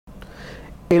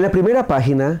En la primera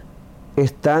página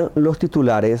están los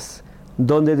titulares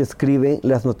donde describen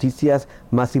las noticias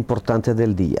más importantes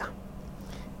del día.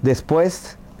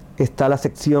 Después está la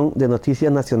sección de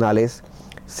noticias nacionales,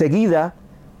 seguida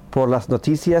por las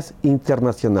noticias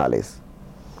internacionales.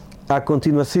 A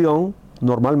continuación,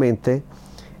 normalmente,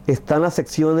 están las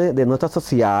secciones de nota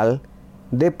social,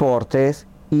 deportes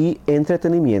y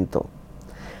entretenimiento.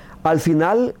 Al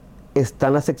final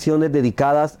están las secciones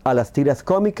dedicadas a las tiras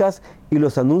cómicas y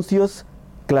los anuncios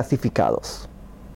clasificados.